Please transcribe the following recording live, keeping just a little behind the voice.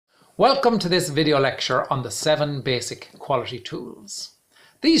Welcome to this video lecture on the 7 basic quality tools.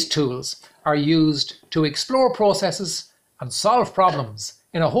 These tools are used to explore processes and solve problems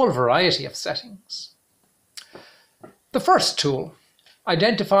in a whole variety of settings. The first tool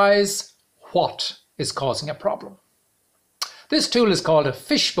identifies what is causing a problem. This tool is called a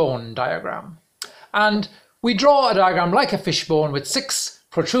fishbone diagram, and we draw a diagram like a fishbone with 6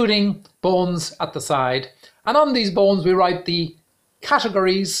 protruding bones at the side, and on these bones we write the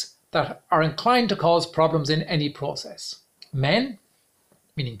categories that are inclined to cause problems in any process. Men,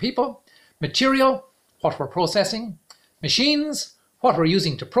 meaning people; material, what we're processing; machines, what we're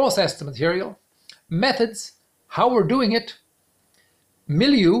using to process the material; methods, how we're doing it;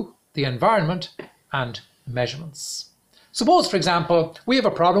 milieu, the environment; and measurements. Suppose, for example, we have a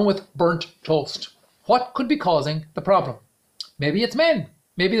problem with burnt toast. What could be causing the problem? Maybe it's men.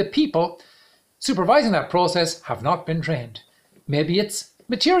 Maybe the people supervising that process have not been trained. Maybe it's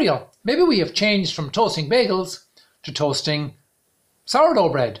material. Maybe we have changed from toasting bagels to toasting sourdough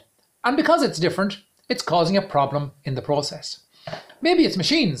bread, and because it's different, it's causing a problem in the process. Maybe it's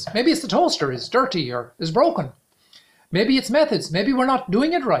machines. Maybe it's the toaster is dirty or is broken. Maybe it's methods. Maybe we're not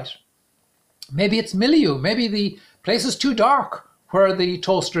doing it right. Maybe it's milieu. Maybe the place is too dark where the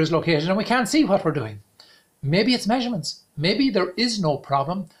toaster is located and we can't see what we're doing. Maybe it's measurements. Maybe there is no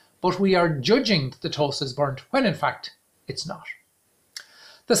problem, but we are judging that the toast is burnt when in fact it's not.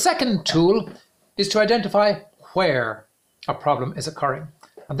 The second tool is to identify where a problem is occurring.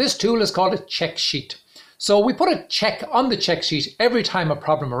 And this tool is called a check sheet. So we put a check on the check sheet every time a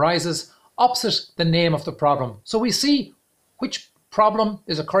problem arises opposite the name of the problem, so we see which problem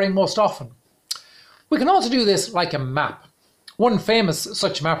is occurring most often. We can also do this like a map. One famous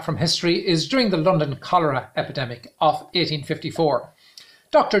such map from history is during the London cholera epidemic of 1854.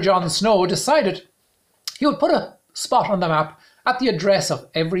 Dr. John Snow decided he would put a spot on the map at the address of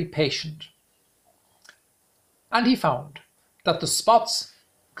every patient. And he found that the spots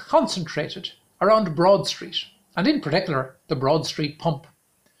concentrated around Broad Street, and in particular the Broad Street pump.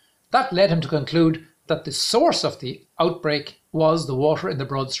 That led him to conclude that the source of the outbreak was the water in the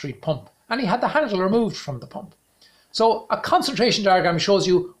Broad Street pump, and he had the handle removed from the pump. So a concentration diagram shows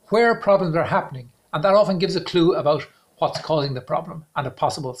you where problems are happening, and that often gives a clue about what's causing the problem and a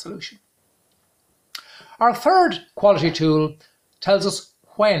possible solution. Our third quality tool tells us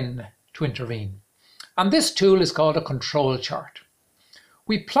when to intervene, and this tool is called a control chart.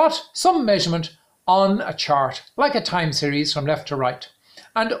 We plot some measurement on a chart like a time series from left to right,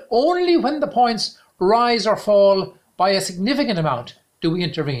 and only when the points rise or fall by a significant amount do we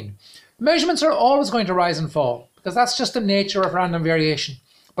intervene. Measurements are always going to rise and fall because that's just the nature of random variation,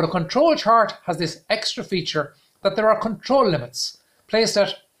 but a control chart has this extra feature that there are control limits placed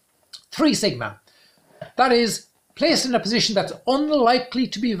at 3 sigma. That is, placed in a position that's unlikely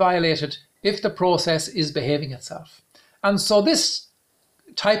to be violated if the process is behaving itself. And so this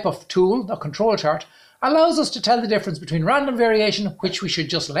type of tool, the control chart, allows us to tell the difference between random variation, which we should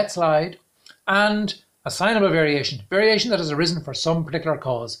just let slide, and assignable variation, variation that has arisen for some particular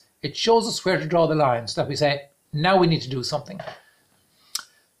cause. It shows us where to draw the line so that we say, now we need to do something.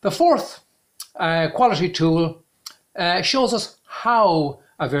 The fourth quality tool shows us how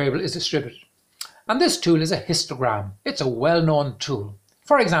a variable is distributed. And this tool is a histogram. It's a well-known tool.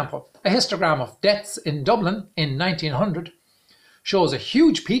 For example, a histogram of deaths in Dublin in 1900 shows a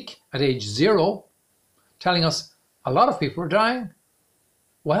huge peak at age 0, telling us a lot of people are dying,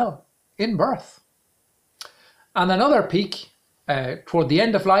 well, in birth. And another peak toward the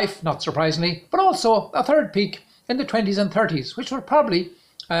end of life, not surprisingly, but also a third peak in the 20s and 30s, which were probably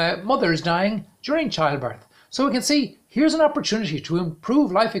mothers dying during childbirth. So we can see here's an opportunity to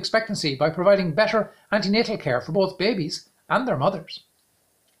improve life expectancy by providing better antenatal care for both babies and their mothers.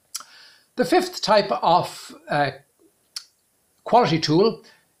 The fifth type of quality tool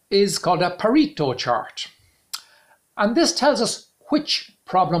is called a Pareto chart. And this tells us which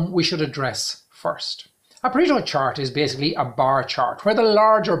problem we should address first. A Pareto chart is basically a bar chart where the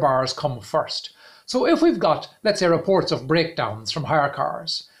larger bars come first. So if we've got, let's say, reports of breakdowns from hire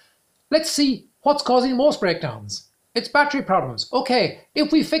cars, let's see what's causing most breakdowns. It's battery problems. Okay,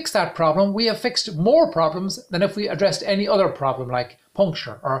 if we fix that problem, we have fixed more problems than if we addressed any other problem like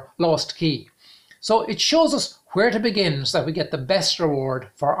puncture or lost key. So it shows us where to begin so that we get the best reward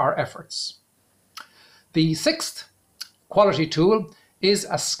for our efforts. The sixth quality tool is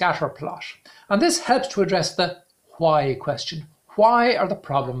a scatter plot. And this helps to address the why question. Why are the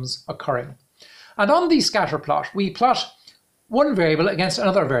problems occurring? And on the scatter plot, we plot one variable against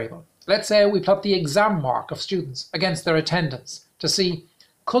another variable. Let's say we plot the exam mark of students against their attendance to see,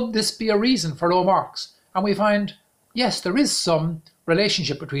 could this be a reason for low marks? And we find, yes, there is some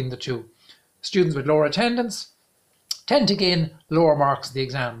relationship between the two. Students with lower attendance tend to gain lower marks in the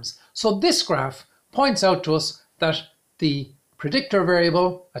exams. So this graph points out to us that the predictor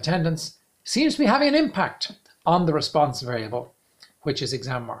variable, attendance, seems to be having an impact on the response variable, which is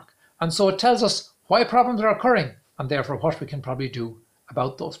exam mark. And so it tells us why problems are occurring and therefore what we can probably do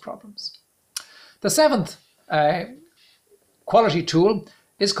about those problems. The seventh quality tool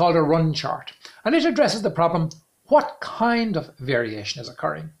is called a run chart, and it addresses the problem, what kind of variation is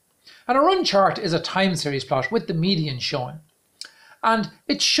occurring? And a run chart is a time series plot with the median shown. And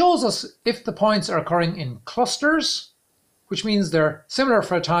it shows us if the points are occurring in clusters, which means they're similar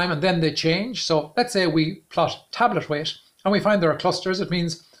for a time and then they change. So let's say we plot tablet weight and we find there are clusters. It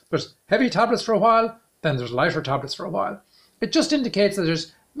means there's heavy tablets for a while, then there's lighter tablets for a while. It just indicates that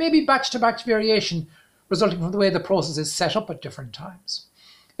there's maybe batch-to-batch variation resulting from the way the process is set up at different times.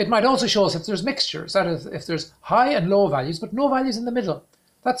 It might also show us if there's mixtures, that is, if there's high and low values, but no values in the middle.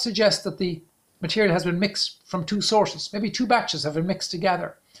 That suggests that the material has been mixed from two sources. Maybe two batches have been mixed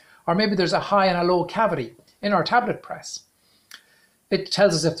together. Or maybe there's a high and a low cavity in our tablet press. It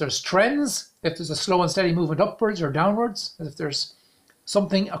tells us if there's trends, if there's a slow and steady movement upwards or downwards, if there's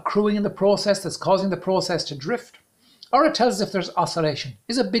something accruing in the process that's causing the process to drift. Or it tells us if there's oscillation.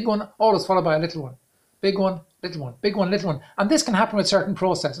 Is a big one always followed by a little one? Big one, little one, big one, little one. And this can happen with certain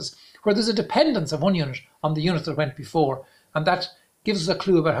processes where there's a dependence of one unit on the unit that went before, and that gives us a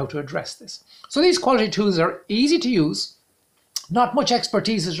clue about how to address this. So these quality tools are easy to use, not much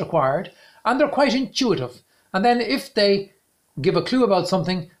expertise is required, and they're quite intuitive. And then if they give a clue about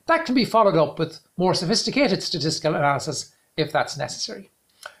something, that can be followed up with more sophisticated statistical analysis if that's necessary.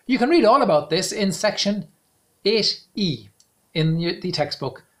 You can read all about this in section 8E in the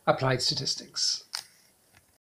textbook Applied Statistics.